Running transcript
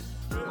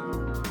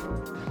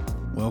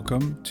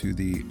Welcome to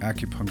the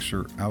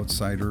Acupuncture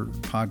Outsider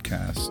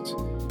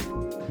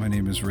podcast. My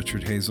name is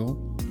Richard Hazel,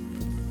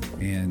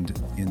 and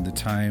in the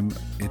time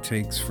it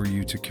takes for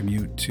you to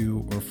commute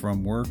to or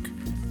from work,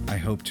 I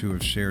hope to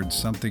have shared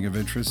something of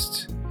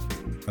interest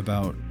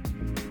about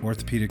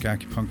orthopedic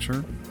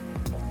acupuncture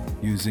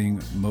using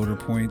motor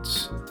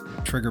points,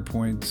 trigger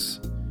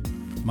points,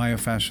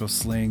 myofascial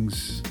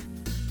slings,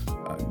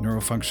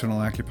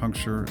 neurofunctional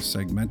acupuncture,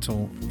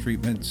 segmental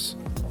treatments,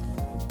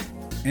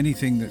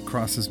 anything that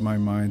crosses my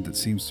mind that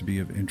seems to be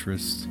of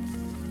interest.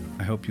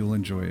 I hope you'll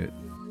enjoy it.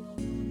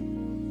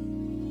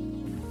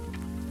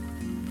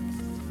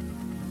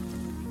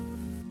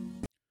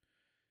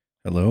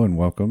 Hello and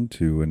welcome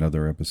to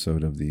another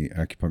episode of the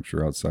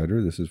Acupuncture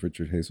Outsider. This is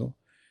Richard Hazel.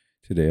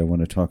 Today I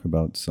want to talk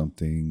about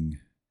something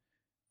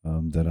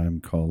that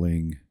I'm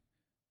calling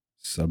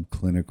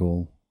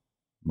subclinical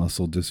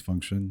muscle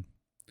dysfunction.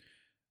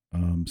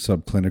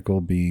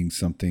 Subclinical being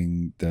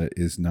something that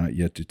is not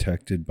yet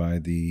detected by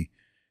the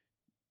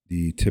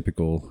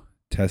typical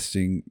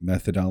testing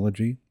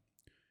methodology.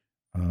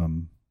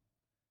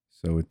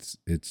 So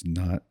it's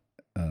not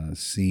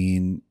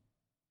seen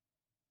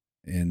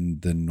in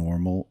the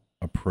normal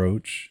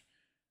approach,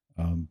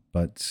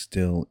 but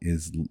still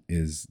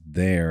is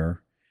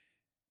there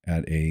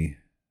at a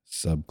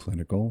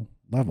subclinical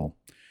level.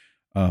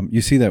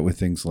 You see that with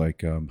things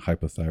like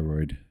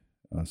hypothyroid.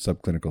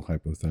 Subclinical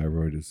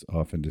hypothyroid is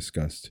often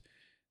discussed.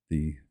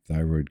 The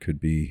thyroid could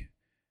be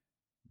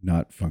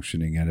not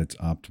functioning at its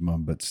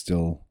optimum, but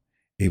still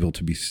able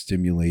to be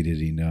stimulated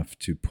enough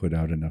to put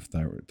out enough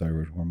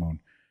thyroid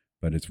hormone,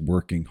 but it's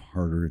working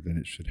harder than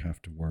it should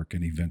have to work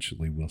and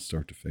eventually will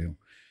start to fail.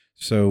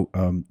 So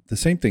the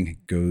same thing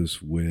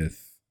goes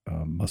with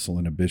muscle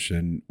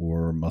inhibition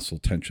or muscle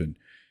tension.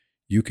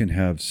 You can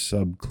have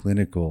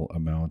subclinical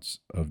amounts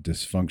of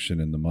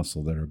dysfunction in the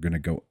muscle that are going to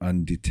go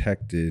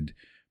undetected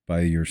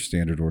by your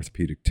standard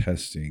orthopedic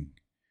testing.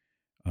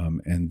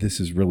 And this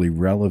is really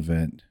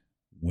relevant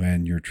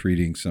when you're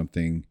treating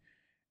something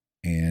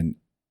and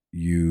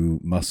you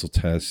muscle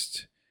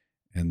test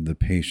and the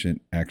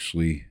patient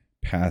actually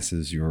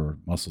passes your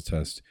muscle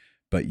test,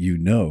 but you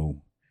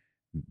know,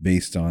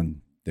 based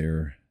on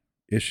their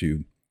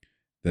issue,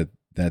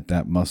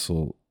 that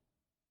muscle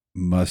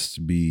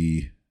must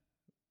be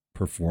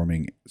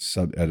performing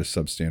at a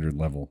substandard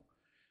level.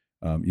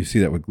 You see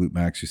that with glute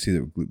max, you see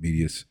that with glute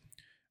medius.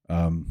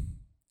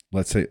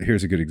 Let's say,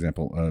 here's a good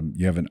example.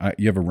 You have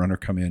a runner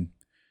come in,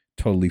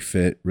 totally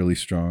fit, really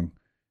strong,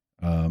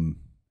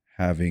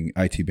 having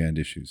IT band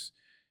issues.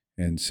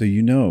 And so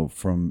you know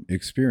from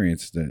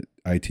experience that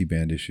IT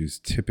band issues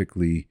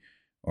typically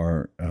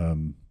are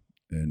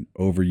an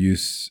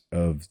overuse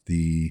of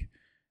the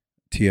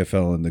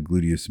TFL and the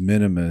gluteus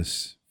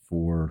minimus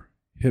for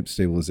hip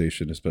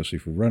stabilization, especially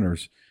for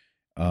runners.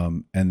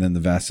 And then the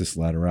vastus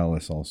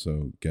lateralis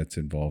also gets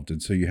involved.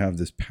 And so you have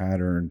this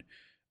pattern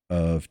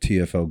of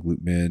TFL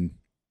glute min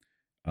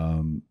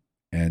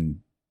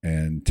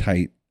and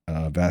tight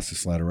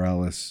vastus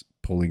lateralis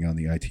pulling on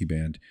the IT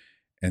band.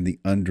 And the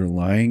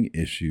underlying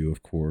issue,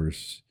 of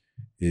course,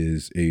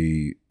 is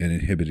an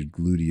inhibited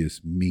gluteus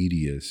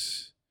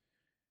medius.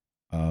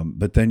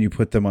 But then you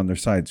put them on their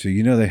side. So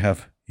they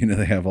have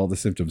all the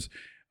symptoms.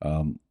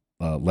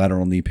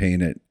 Lateral knee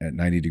pain at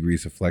 90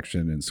 degrees of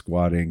flexion and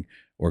squatting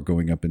or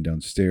going up and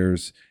down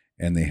stairs.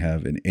 And they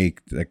have an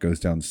ache that goes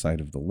down the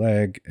side of the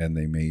leg. And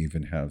they may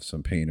even have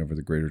some pain over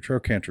the greater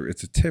trochanter.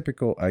 It's a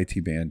typical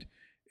IT band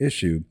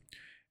issue.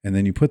 And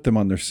then you put them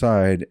on their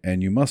side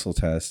and you muscle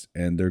test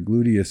and their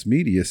gluteus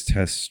medius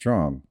tests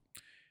strong.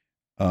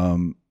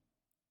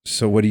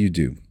 So what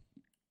do?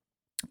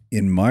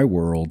 In my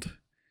world,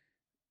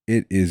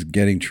 it is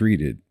getting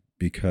treated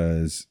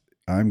because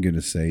I'm going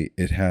to say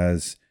it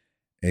has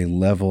a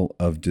level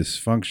of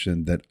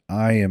dysfunction that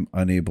I am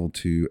unable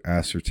to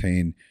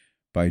ascertain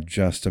by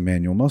just a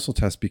manual muscle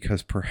test,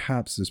 because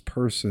perhaps this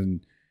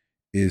person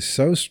is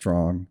so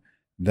strong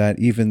that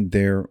even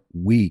their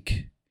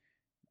weak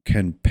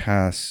can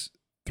pass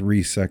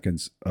 3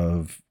 seconds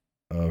of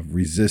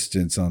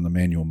resistance on the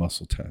manual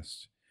muscle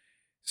test.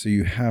 So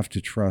you have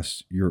to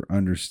trust your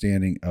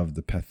understanding of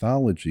the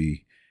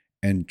pathology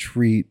and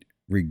treat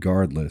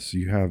regardless.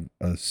 You have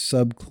a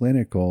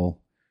subclinical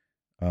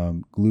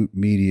glute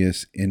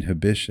medius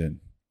inhibition,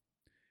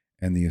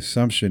 and the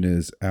assumption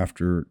is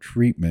after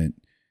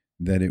treatment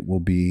that it will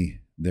be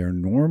their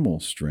normal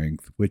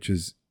strength, which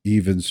is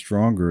even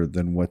stronger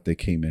than what they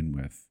came in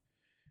with.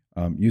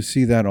 You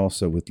see that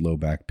also with low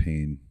back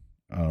pain.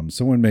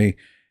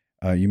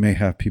 You may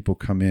have people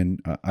come in.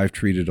 I've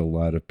treated a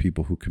lot of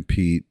people who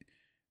compete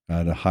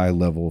at a high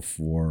level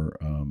for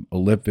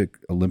Olympic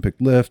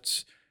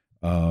lifts,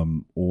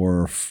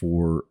 or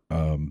for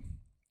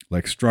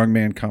like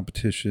strongman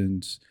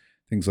competitions,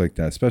 things like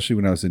that. Especially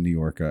when I was in New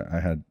York, I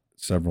had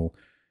several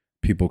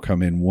people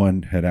come in.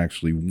 One had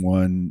actually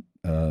won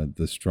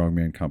the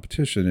strongman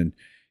competition, and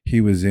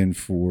he was in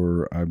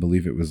for, I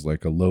believe it was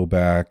like a low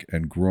back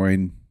and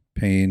groin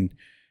pain,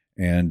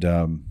 and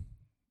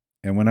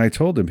And when I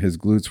told him his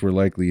glutes were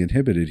likely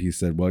inhibited, he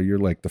said, "Well, you're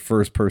like the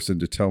first person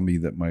to tell me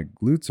that my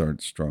glutes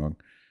aren't strong."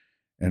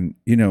 And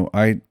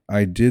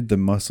I did the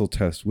muscle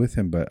test with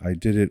him, but I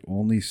did it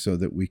only so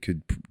that we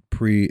could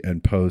pre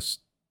and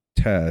post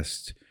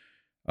test,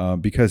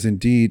 because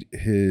indeed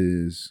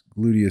his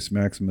gluteus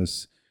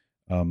maximus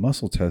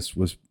muscle test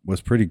was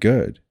pretty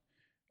good.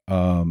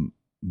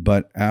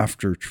 But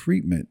after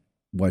treatment,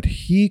 what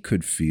he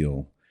could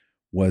feel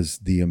was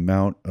the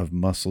amount of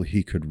muscle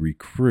he could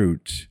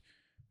recruit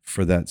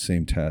for that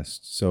same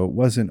test. So it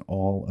wasn't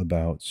all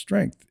about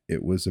strength;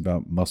 it was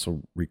about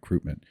muscle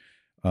recruitment.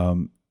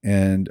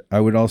 And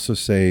I would also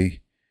say,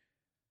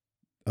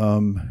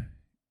 um,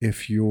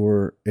 if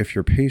your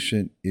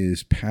patient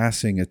is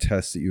passing a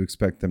test that you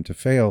expect them to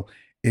fail,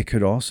 it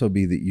could also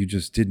be that you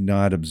just did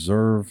not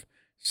observe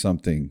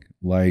something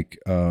like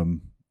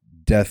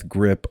death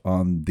grip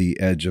on the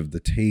edge of the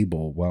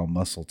table while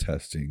muscle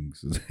testing.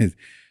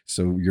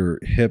 So your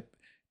hip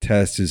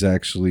test is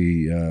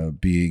actually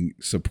being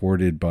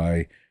supported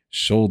by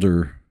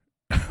shoulder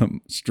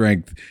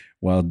strength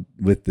while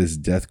with this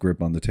death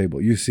grip on the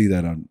table. You see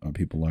that on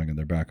people lying on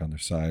their back on their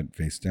side,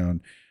 face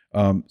down.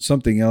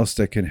 Something else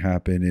that can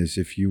happen is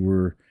if you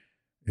were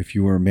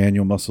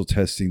manual muscle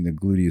testing the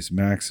gluteus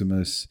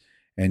maximus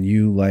and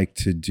you like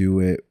to do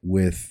it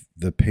with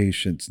the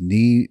patient's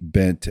knee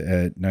bent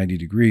at 90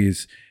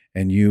 degrees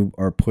and you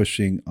are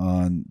pushing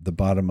on the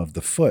bottom of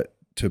the foot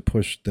to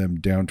push them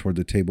down toward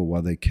the table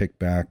while they kick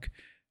back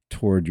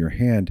toward your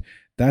hand,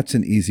 that's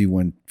an easy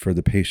one for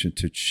the patient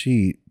to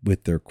cheat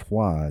with their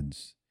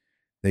quads.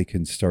 They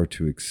can start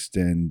to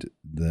extend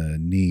the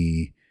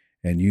knee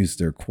and use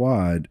their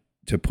quad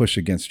to push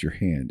against your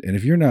hand. And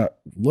if you're not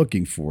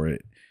looking for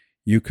it,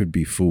 you could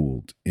be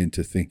fooled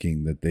into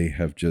thinking that they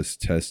have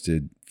just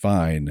tested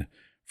fine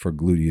for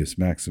gluteus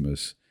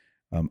maximus.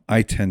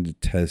 I tend to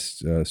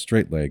test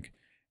straight leg,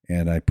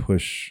 and I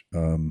push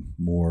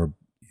more,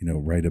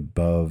 right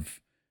above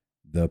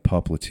the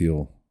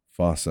popliteal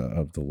fossa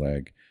of the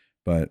leg.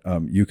 But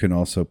you can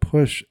also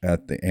push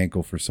at the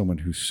ankle for someone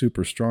who's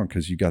super strong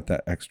because you got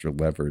that extra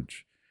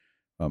leverage.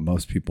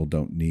 Most people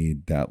don't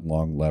need that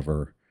long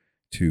lever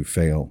to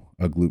fail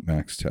a glute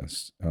max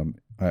test.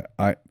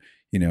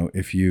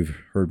 If you've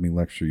heard me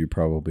lecture, you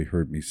probably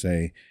heard me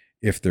say,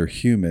 if they're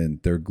human,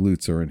 their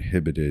glutes are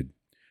inhibited.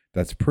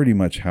 That's pretty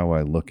much how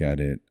I look at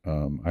it.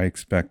 I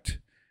expect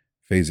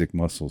phasic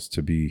muscles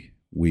to be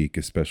weak,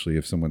 especially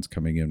if someone's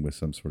coming in with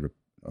some sort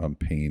of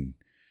pain.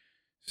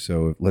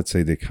 So let's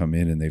say they come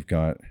in and they've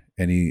got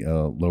any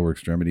lower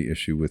extremity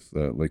issue with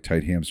like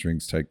tight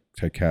hamstrings, tight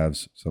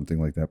calves,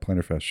 something like that,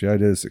 plantar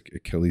fasciitis,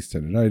 Achilles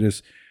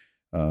tendonitis,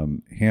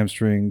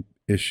 hamstring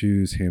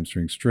issues,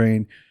 hamstring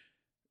strain.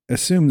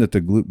 Assume that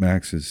the glute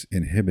max is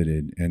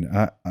inhibited, and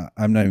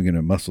I'm not even going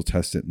to muscle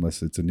test it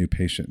unless it's a new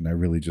patient and I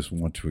really just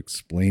want to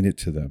explain it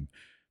to them.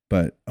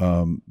 But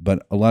a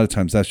lot of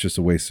times that's just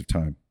a waste of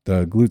time.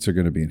 The glutes are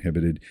going to be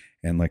inhibited,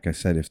 and like I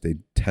said, if they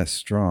test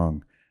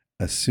strong,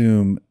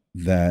 assume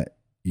that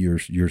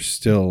you're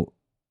still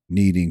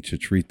needing to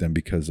treat them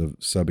because of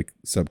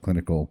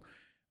subclinical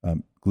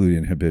glute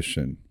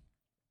inhibition.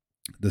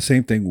 The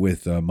same thing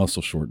with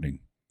muscle shortening.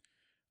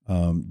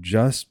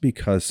 Just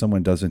because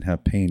someone doesn't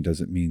have pain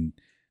doesn't mean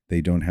they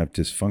don't have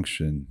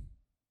dysfunction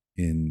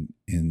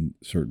in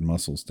certain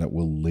muscles that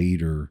will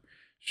later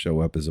show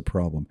up as a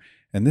problem.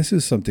 And this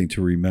is something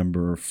to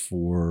remember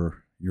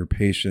for your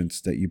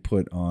patients that you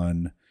put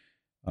on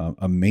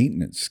a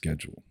maintenance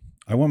schedule.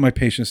 I want my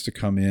patients to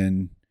come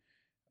in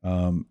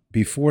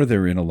before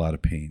they're in a lot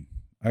of pain.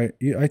 I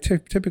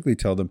typically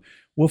tell them,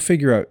 we'll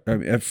figure out,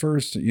 at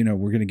first, we're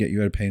going to get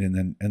you out of pain.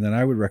 And then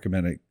I would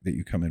recommend that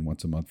you come in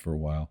once a month for a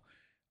while.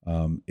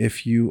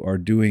 If you are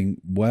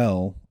doing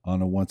well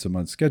on a once a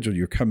month schedule,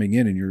 you're coming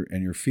in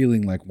and you're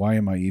feeling like, why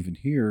am I even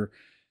here?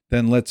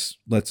 Then let's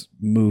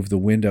move the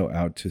window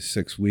out to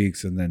 6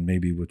 weeks, and then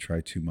maybe we'll try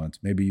 2 months.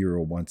 Maybe you're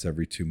a once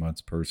every 2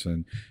 months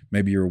person.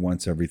 Maybe you're a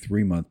once every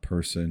 3 month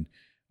person.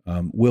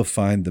 We'll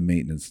find the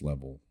maintenance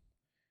level.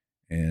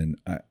 And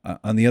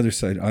on the other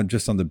side,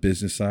 just on the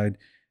business side,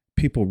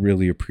 people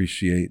really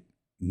appreciate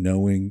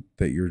knowing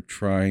that you're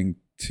trying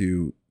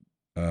to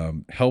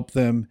help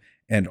them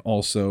and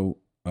also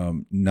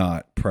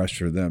not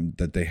pressure them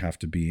that they have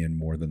to be in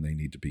more than they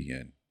need to be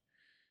in.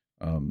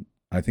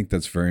 I think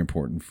that's very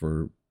important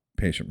for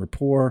patient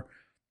rapport.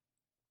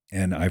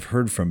 And I've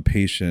heard from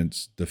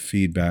patients the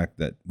feedback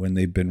that when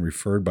they've been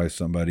referred by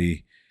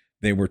somebody,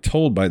 they were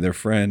told by their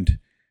friend,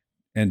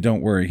 and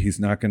don't worry, he's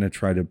not going to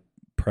try to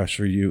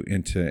pressure you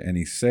into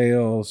any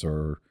sales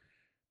or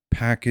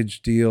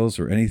package deals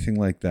or anything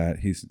like that.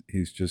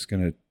 He's just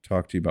going to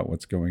talk to you about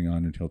what's going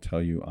on, and he'll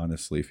tell you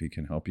honestly if he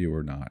can help you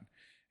or not.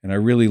 And I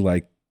really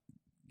like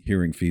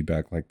hearing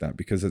feedback like that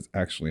because it's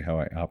actually how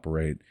I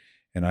operate.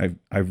 And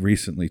I've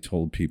recently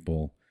told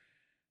people,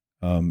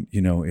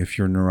 if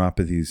your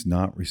neuropathy is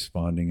not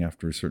responding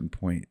after a certain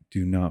point,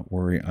 do not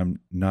worry. I'm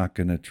not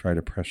going to try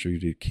to pressure you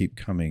to keep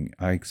coming.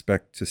 I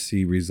expect to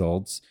see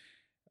results.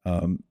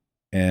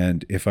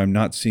 And if I'm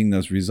not seeing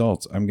those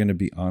results, I'm going to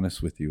be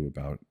honest with you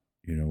about,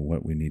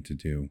 what we need to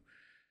do.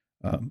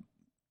 Um,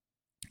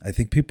 I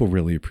think people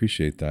really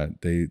appreciate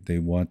that. They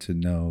want to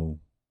know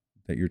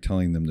that you're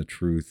telling them the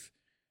truth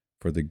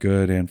for the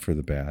good and for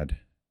the bad.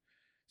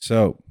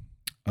 So,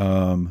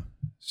 um,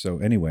 so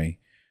anyway,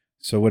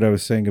 so what I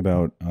was saying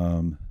about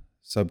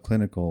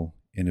subclinical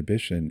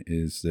inhibition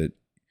is that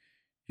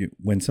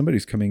when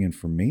somebody's coming in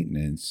for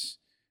maintenance,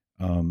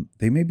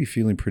 they may be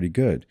feeling pretty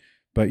good,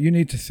 but you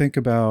need to think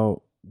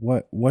about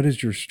what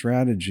is your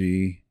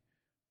strategy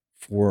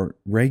for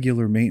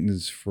regular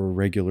maintenance for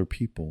regular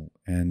people.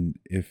 And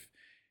if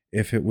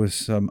it was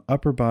some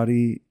upper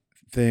body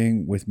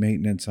thing with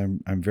maintenance,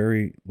 I'm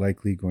very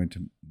likely going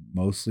to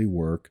mostly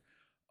work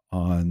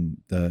on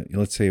the,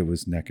 let's say it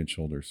was neck and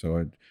shoulder. So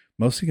I'm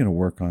mostly going to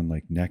work on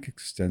like neck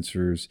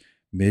extensors,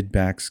 mid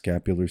back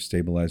scapular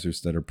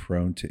stabilizers that are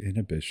prone to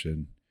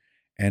inhibition.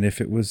 And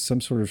if it was some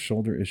sort of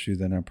shoulder issue,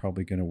 then I'm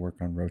probably going to work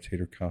on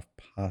rotator cuff,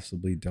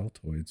 possibly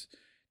deltoids,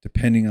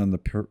 depending on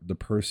the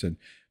person.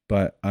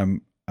 But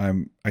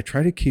I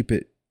try to keep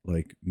it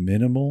like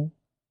minimal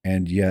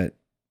and yet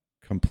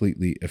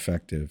completely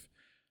effective.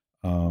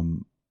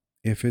 Um,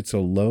 if it's a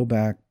low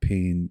back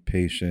pain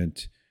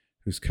patient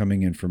who's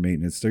coming in for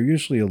maintenance, they're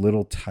usually a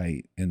little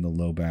tight in the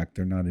low back.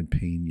 They're not in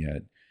pain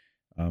yet.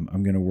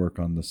 I'm going to work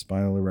on the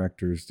spinal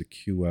erectors, the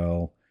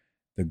QL,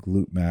 the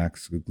glute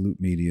max, the glute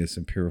medius,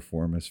 and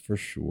piriformis for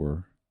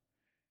sure.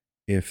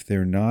 If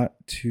they're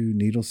not too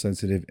needle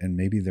sensitive and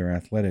maybe they're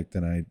athletic,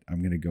 then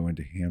I'm going to go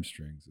into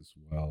hamstrings as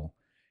well.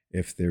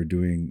 If they're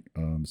doing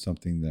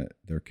something that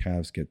their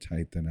calves get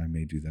tight, then I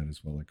may do that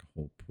as well, like a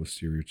whole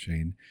posterior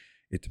chain.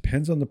 It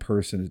depends on the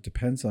person. It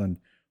depends on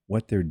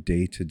what their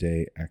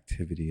day-to-day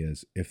activity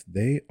is. If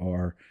they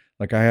are,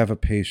 like I have a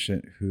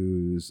patient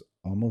who's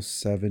almost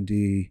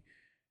 70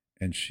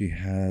 and she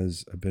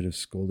has a bit of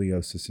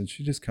scoliosis and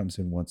she just comes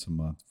in once a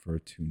month for a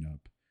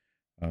tune-up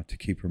to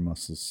keep her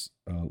muscles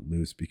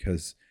loose,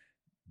 because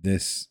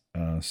this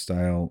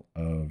style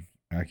of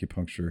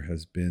acupuncture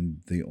has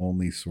been the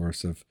only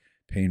source of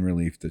pain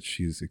relief that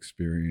she's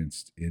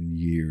experienced in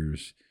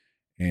years.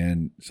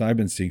 And so I've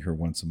been seeing her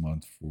once a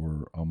month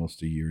for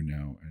almost a year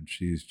now, and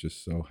she's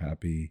just so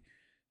happy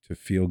to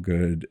feel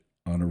good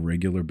on a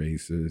regular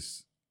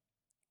basis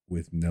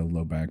with no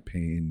low back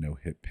pain, no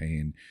hip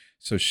pain.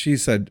 So she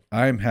said,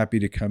 I'm happy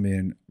to come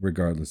in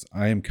regardless.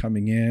 I am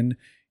coming in,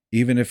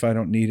 even if I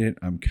don't need it,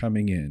 I'm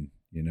coming in,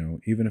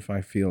 even if I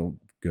feel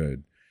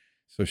good.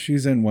 So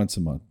she's in once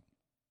a month.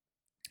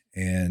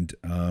 And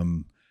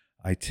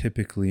I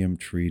typically am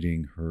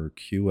treating her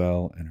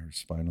QL and her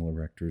spinal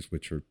erectors,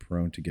 which are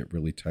prone to get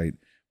really tight,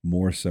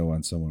 more so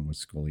on someone with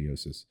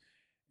scoliosis.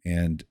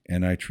 And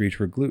I treat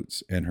her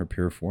glutes and her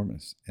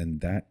piriformis,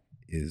 and that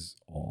is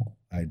all.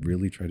 I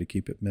really try to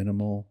keep it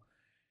minimal.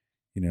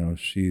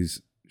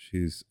 She's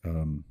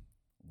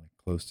like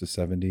close to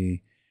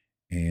 70,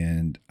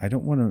 and I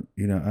don't want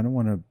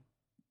to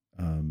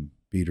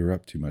beat her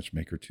up too much,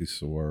 make her too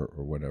sore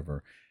or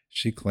whatever.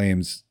 She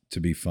claims to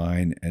be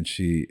fine,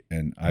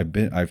 and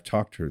I've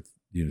talked her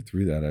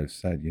through that. I've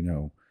said,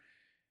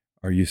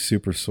 are you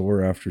super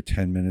sore after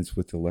 10 minutes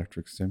with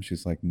electric stim?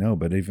 She's like, no,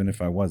 but even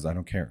if I was, I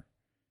don't care.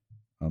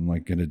 I'm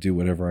like going to do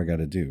whatever I got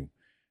to do.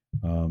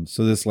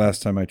 So this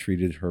last time I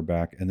treated her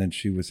back, and then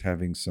she was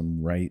having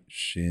some right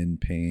shin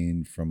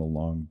pain from a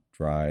long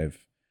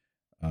drive.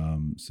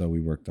 So we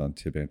worked on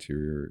tib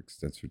anterior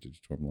extensor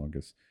digitorum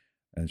longus,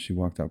 and she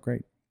walked out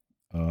great.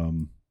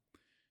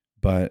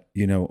 But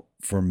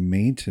for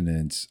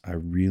maintenance, I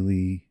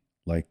really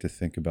like to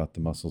think about the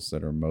muscles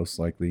that are most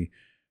likely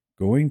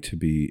going to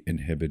be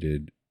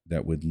inhibited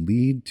that would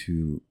lead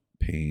to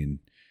pain.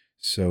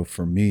 So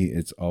for me,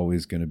 it's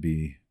always going to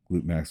be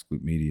glute max,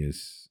 glute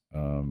medius,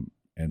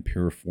 and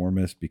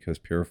piriformis, because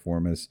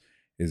piriformis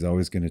is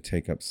always going to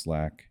take up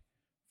slack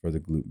for the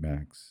glute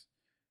max.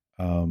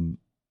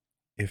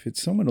 If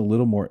it's someone a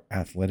little more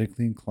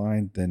athletically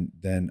inclined,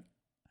 then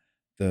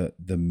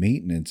the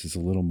maintenance is a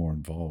little more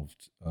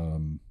involved.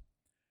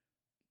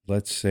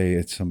 Let's say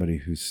it's somebody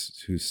who's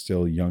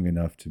still young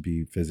enough to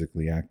be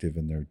physically active,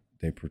 and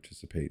they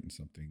participate in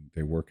something.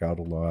 They work out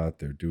a lot.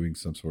 They're doing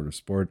some sort of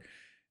sport.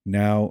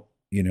 Now,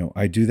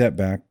 I do that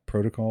back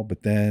protocol,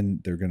 but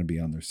then they're going to be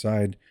on their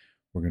side.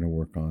 We're going to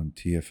work on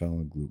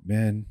TFL and glute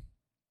min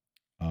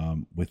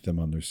with them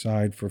on their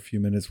side for a few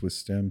minutes with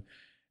stem.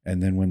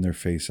 And then when they're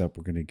face up,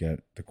 we're going to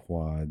get the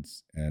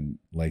quads and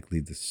likely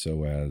the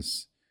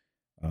psoas,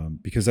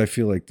 because I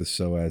feel like the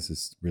psoas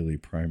is really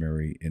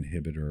primary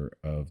inhibitor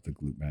of the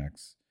glute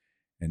max.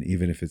 And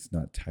even if it's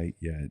not tight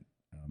yet,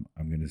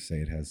 I'm going to say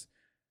it has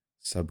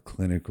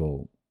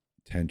subclinical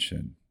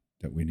tension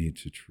that we need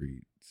to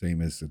treat.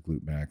 Same as the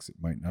glute max. It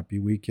might not be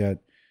weak yet,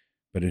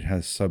 but it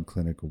has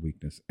subclinical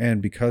weakness.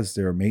 And because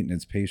they're a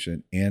maintenance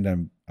patient,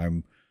 and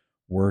I'm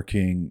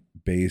working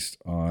based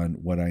on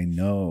what I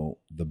know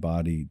the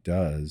body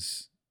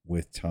does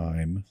with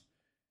time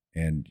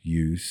and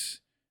use,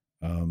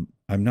 I'm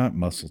not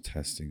muscle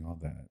testing all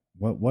that.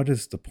 What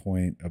is the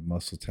point of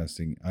muscle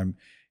testing?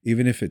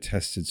 Even if it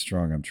tested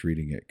strong, I'm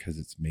treating it because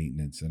it's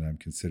maintenance, and I'm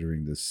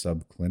considering this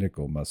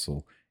subclinical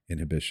muscle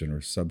inhibition or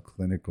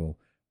subclinical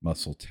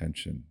muscle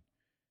tension.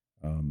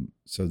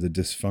 So the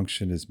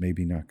dysfunction is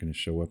maybe not going to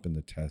show up in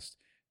the test,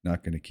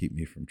 not going to keep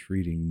me from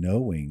treating,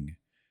 knowing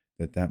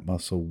that that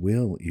muscle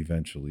will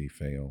eventually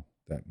fail.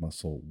 That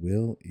muscle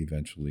will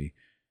eventually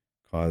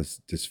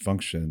cause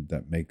dysfunction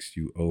that makes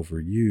you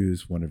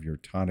overuse one of your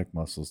tonic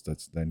muscles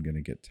that's then going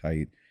to get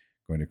tight,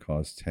 going to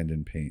cause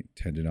tendon pain,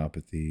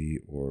 tendinopathy,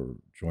 or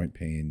joint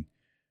pain,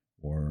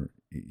 or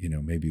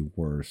maybe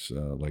worse,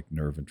 like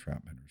nerve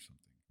entrapment or something.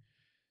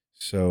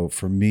 So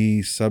for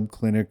me,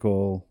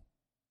 subclinical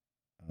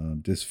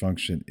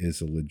dysfunction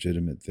is a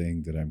legitimate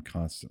thing that I'm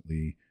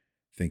constantly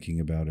thinking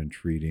about and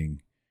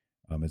treating.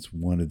 It's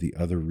one of the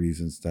other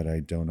reasons that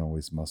I don't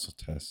always muscle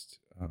test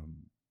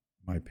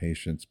my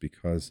patients,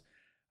 because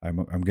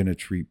I'm going to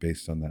treat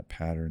based on that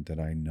pattern that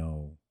I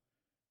know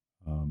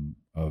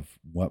of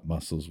what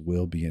muscles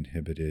will be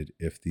inhibited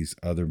if these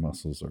other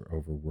muscles are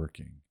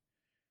overworking.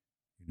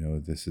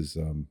 This is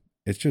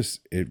it's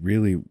just, it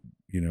really,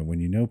 when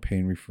you know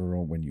pain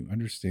referral, when you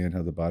understand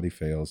how the body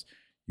fails,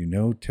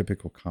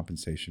 typical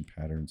compensation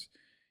patterns,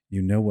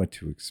 what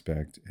to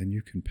expect, and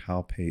you can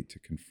palpate to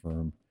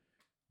confirm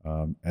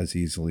as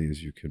easily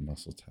as you can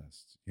muscle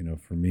test.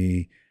 For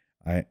me,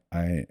 I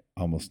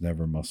almost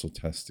never muscle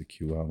test the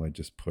QL. I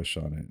just push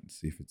on it and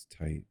see if it's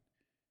tight.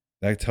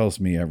 That tells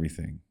me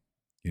everything.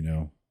 You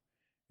know,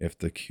 if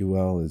the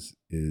QL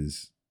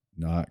is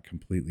not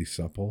completely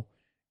supple,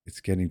 it's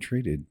getting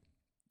treated.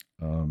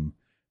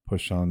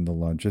 Push on the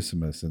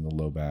longissimus in the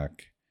low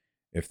back.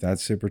 If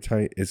that's super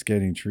tight, it's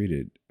getting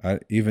treated.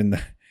 Even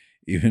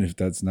even if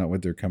that's not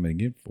what they're coming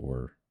in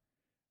for.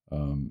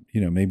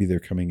 Maybe they're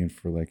coming in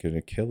for like an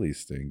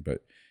Achilles thing,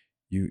 but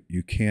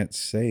you can't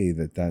say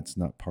that that's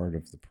not part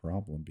of the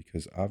problem,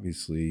 because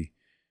obviously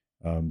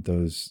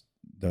those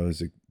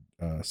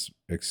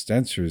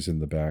extensors in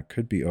the back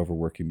could be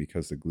overworking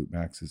because the glute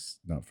max is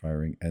not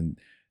firing, and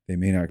they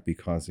may not be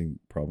causing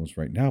problems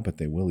right now, but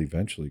they will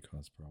eventually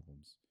cause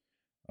problems.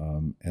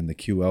 And the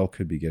QL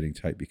could be getting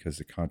tight because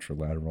the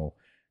contralateral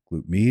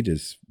glute med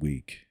is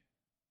weak.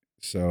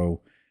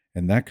 So,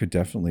 and that could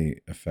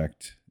definitely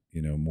affect,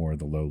 more of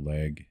the low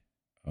leg.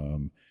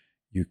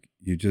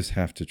 You just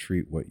have to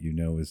treat what you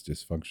know is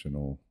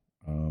dysfunctional,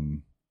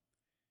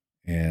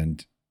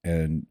 and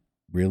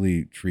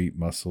really treat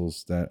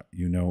muscles that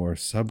are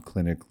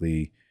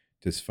subclinically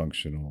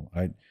dysfunctional.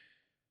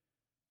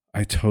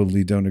 I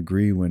totally don't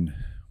agree when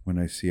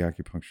I see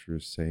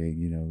acupuncturists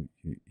saying,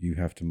 you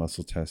have to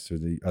muscle test, or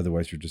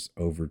otherwise you're just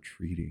over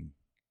treating.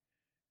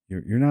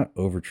 You're not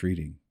over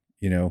treating.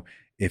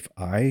 If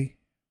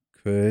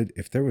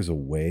if there was a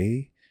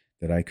way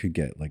that I could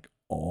get like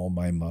all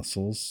my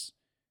muscles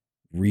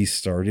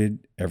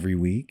restarted every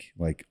week,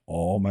 like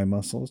all my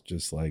muscles,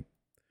 just like,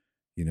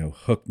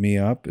 hook me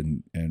up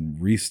and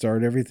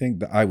restart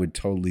everything, I would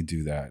totally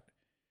do that,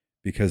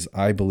 because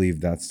I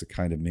believe that's the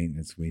kind of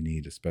maintenance we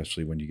need,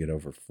 especially when you get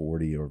over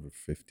 40, over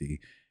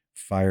 50.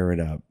 Fire it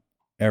up.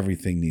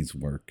 Everything needs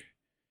work.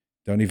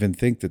 Don't even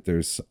think that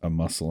there's a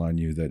muscle on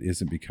you that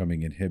isn't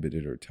becoming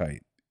inhibited or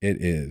tight.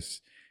 It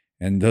is.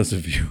 And those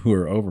of you who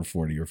are over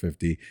 40 or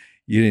 50,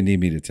 you didn't need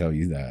me to tell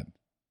you that,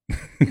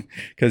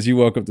 because you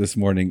woke up this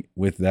morning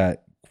with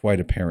that quite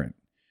apparent.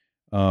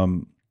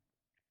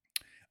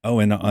 Oh,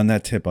 and on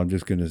that tip, I'm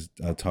just going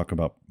to talk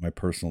about my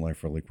personal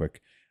life really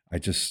quick. I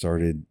just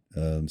started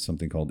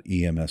something called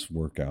EMS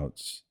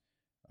workouts.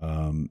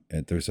 And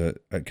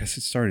I guess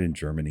it started in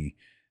Germany.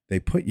 They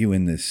put you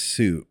in this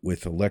suit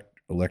with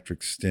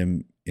electric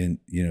stim in,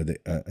 the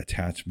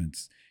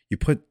attachments. You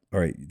put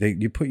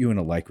you in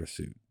a Lycra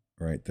suit,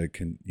 right? That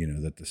can,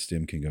 that the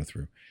stim can go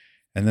through.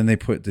 And then they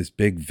put this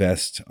big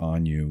vest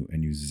on you,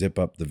 and you zip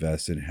up the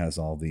vest, and it has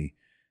all the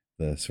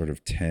sort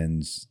of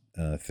TENS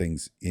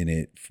things in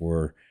it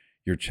for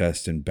your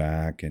chest and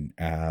back and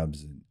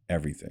abs and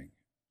everything.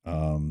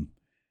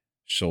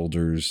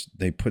 Shoulders,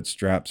 they put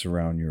straps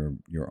around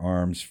your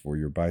arms for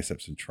your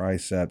biceps and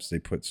triceps. They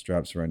put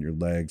straps around your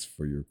legs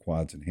for your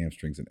quads and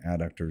hamstrings and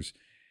adductors.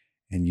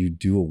 And you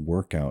do a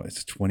workout.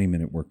 It's a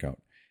 20-minute workout.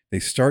 They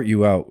start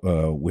you out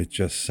with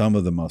just some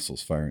of the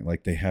muscles firing.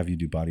 Like they have you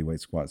do body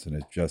weight squats, and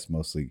it's just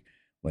mostly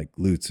like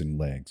glutes and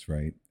legs,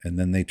 right? And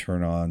then they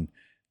turn on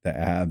the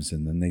abs,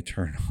 and then they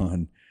turn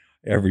on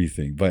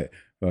everything. But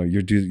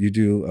you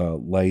do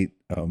light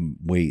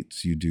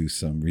weights. You do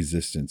some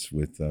resistance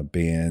with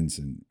bands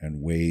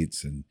and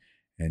weights, and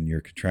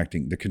you're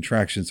contracting. The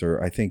contractions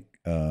are, I think,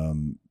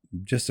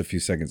 just a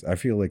few seconds. I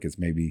feel like it's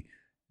maybe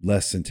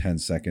less than 10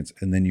 seconds,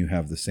 and then you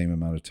have the same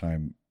amount of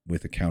time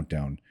with a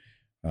countdown,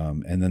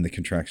 and then the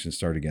contractions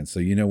start again. So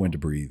you know when to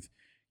breathe.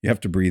 You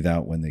have to breathe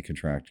out when they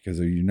contract, because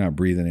you're not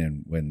breathing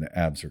in when the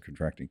abs are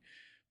contracting.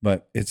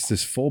 But it's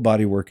this full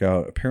body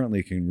workout.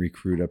 Apparently it can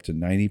recruit up to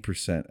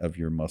 90% of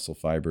your muscle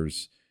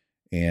fibers.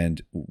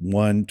 And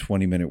one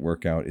 20-minute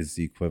workout is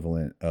the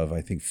equivalent of,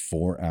 I think,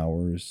 4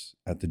 hours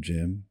at the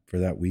gym for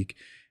that week.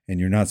 And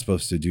you're not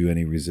supposed to do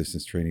any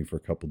resistance training for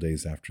a couple of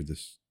days after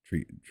this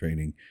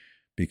training,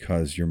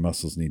 because your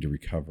muscles need to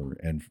recover.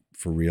 And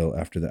for real,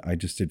 after that, I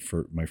just did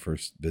for my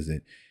first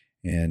visit.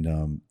 And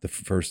the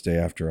first day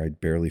after, I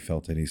barely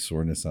felt any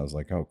soreness. I was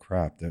like, oh,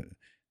 crap.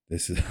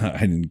 this is I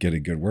didn't get a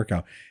good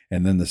workout.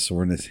 And then the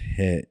soreness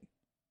hit,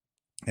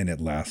 and it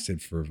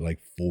lasted for like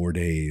 4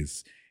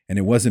 days. And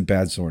it wasn't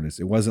bad soreness.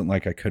 It wasn't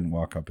like I couldn't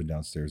walk up and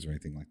down stairs or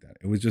anything like that.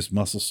 It was just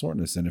muscle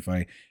soreness. And if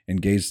I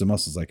engaged the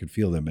muscles, I could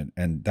feel them.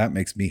 And that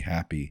makes me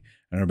happy.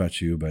 I don't know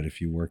about you, but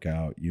if you work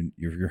out,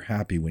 you're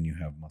happy when you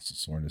have muscle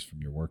soreness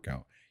from your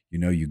workout. You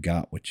know you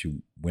got what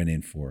you went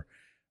in for.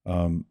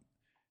 Um,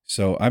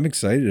 so I'm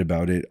excited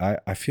about it.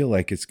 I feel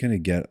like it's going to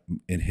get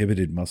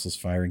inhibited muscles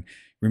firing.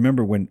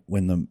 Remember when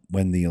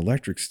the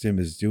electric stim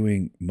is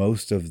doing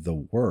most of the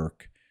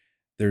work,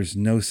 there's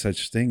no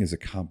such thing as a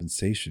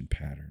compensation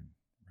pattern,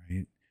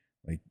 right?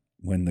 Like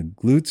when the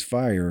glutes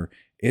fire,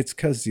 it's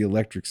because the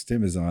electric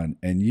stim is on,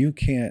 and you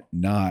can't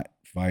not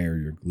fire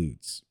your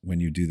glutes when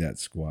you do that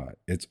squat.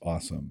 It's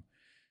awesome.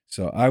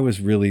 So I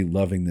was really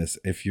loving this.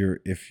 If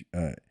you're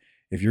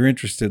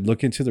interested,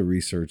 look into the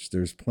research.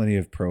 There's plenty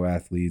of pro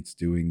athletes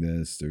doing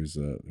this. There's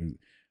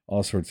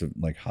all sorts of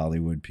like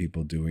Hollywood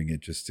people doing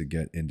it just to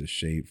get into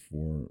shape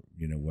for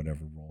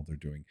whatever role they're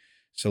doing.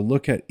 So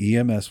look at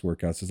EMS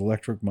workouts, as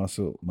electric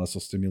muscle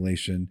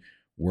stimulation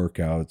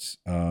workouts.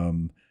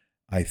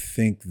 I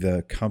think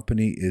the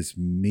company is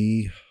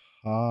Miha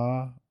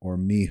or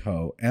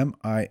Miho,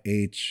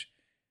 MIHA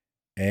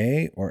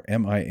or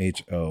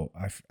MIHO.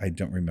 I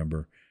don't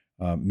remember.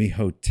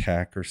 Miho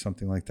Tech or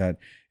something like that.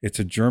 It's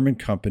a German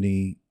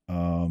company.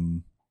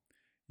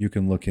 You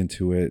can look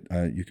into it.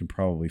 You can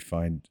probably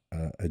find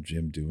a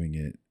gym doing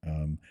it.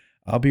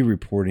 I'll be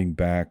reporting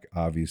back,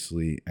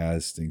 obviously,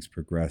 as things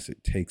progress.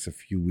 It takes a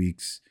few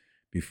weeks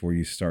before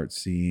you start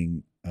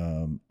seeing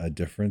a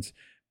difference.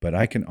 But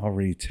I can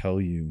already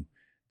tell you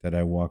that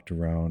I walked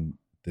around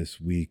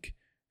this week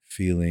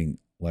feeling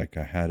like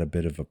I had a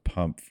bit of a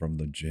pump from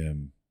the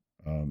gym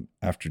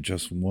after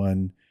just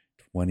one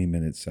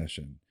 20-minute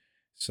session.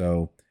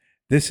 So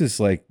this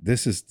is I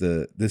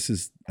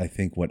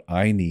think what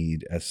I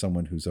need as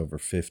someone who's over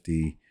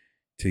 50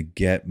 to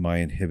get my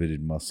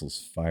inhibited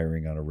muscles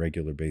firing on a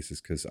regular basis,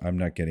 because I'm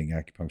not getting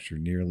acupuncture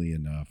nearly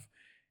enough.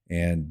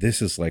 And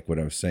this is like what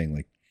I was saying,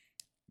 like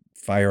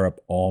fire up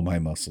all my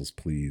muscles,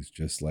 please.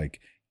 Just like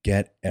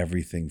get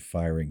everything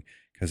firing,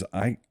 because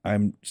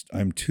I'm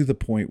to the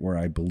point where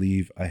I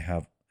believe I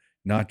have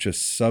not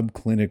just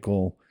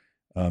subclinical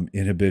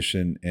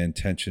inhibition and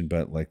tension,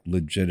 but like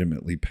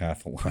legitimately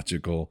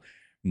pathological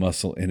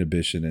muscle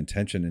inhibition and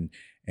tension.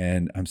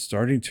 And I'm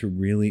starting to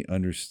really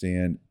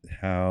understand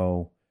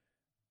how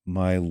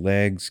my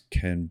legs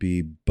can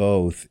be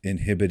both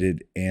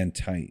inhibited and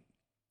tight.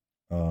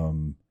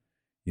 Um,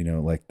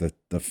 like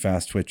the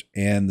fast twitch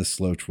and the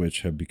slow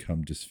twitch have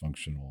become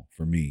dysfunctional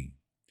for me.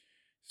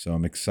 So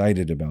I'm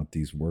excited about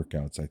these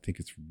workouts. I think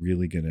it's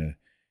really going to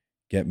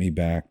get me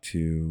back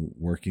to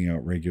working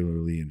out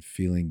regularly and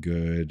feeling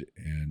good.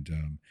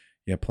 And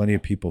yeah, plenty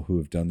of people who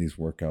have done these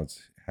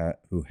workouts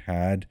who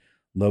had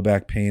low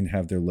back pain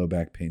have their low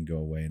back pain go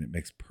away. And it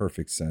makes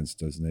perfect sense,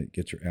 doesn't it?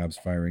 Get your abs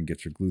firing,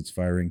 get your glutes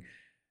firing.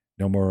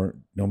 No more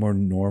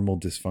normal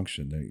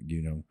dysfunction.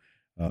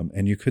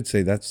 And you could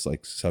say that's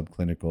like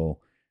subclinical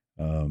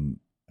um,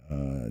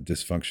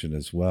 dysfunction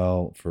as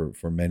well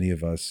for many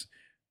of us.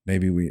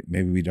 Maybe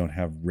we don't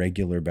have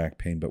regular back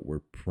pain, but we're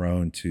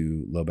prone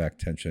to low back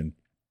tension.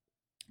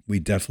 We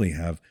definitely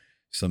have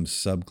some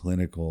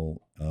subclinical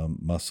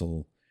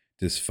muscle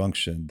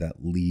dysfunction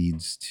that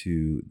leads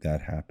to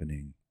that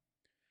happening.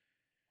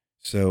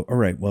 So, all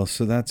right, well,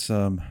 so that's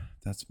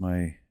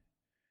my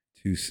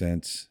 2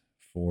 cents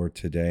for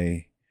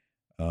today.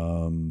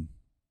 Um,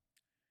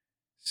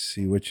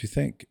 see what you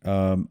think.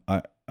 I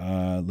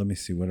Let me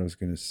see what I was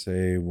going to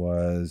say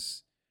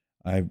was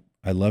I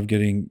love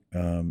getting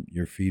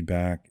your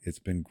feedback. It's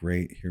been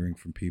great hearing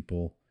from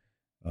people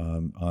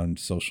on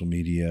social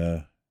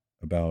media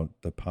about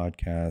the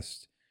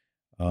podcast.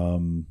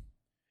 Um,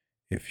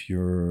 if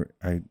you're,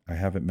 I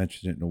haven't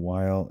mentioned it in a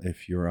while.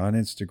 If you're on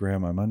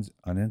Instagram, I'm on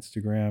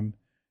Instagram,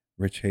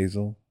 Rich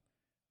Hazel.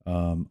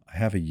 I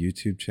have a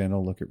YouTube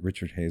channel. Look at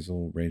Richard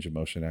Hazel, Range of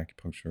Motion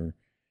Acupuncture.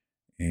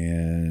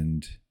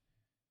 And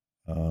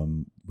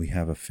we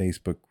have a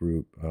Facebook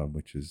group,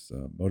 which is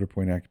Motor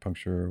Point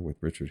Acupuncture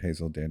with Richard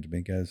Hazel, Dan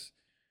Dominguez.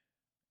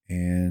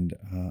 And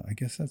I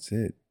guess that's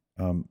it.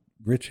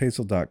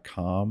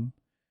 richhazel.com,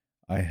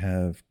 I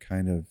have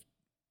kind of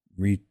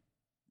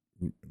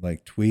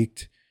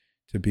tweaked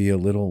to be a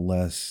little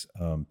less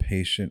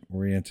patient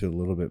oriented, a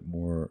little bit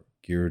more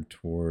geared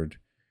toward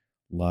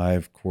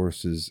live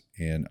courses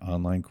and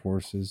online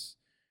courses,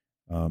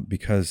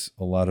 because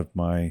a lot of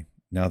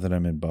now that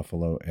I'm in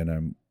Buffalo and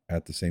I'm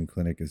at the same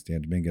clinic as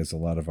Dan Dominguez, a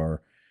lot of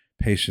our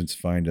patients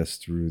find us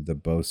through the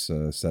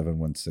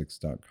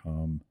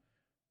bosa716.com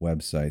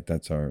website.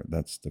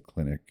 That's the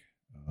clinic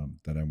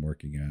that I'm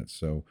working at.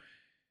 So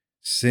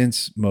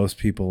since most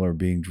people are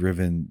being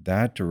driven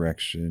that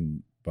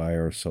direction by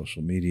our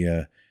social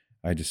media,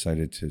 I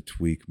decided to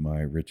tweak my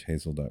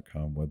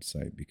richhazel.com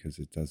website, because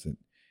it doesn't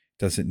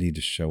need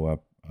to show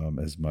up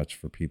as much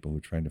for people who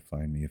are trying to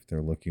find me. If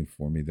they're looking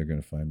for me, they're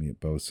going to find me at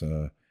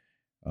Bosa,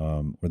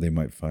 or they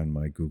might find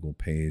my Google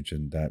page,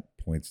 and that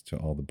points to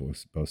all the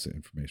Bosa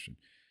information.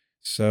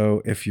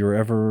 So if you're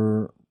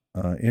ever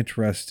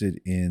interested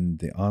in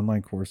the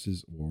online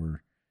courses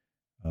or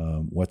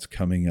what's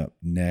coming up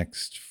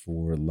next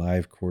for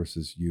live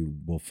courses, you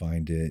will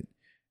find it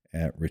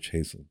at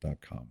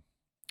richhazel.com.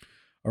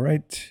 All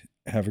right.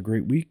 Have a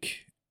great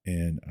week,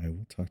 and I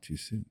will talk to you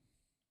soon.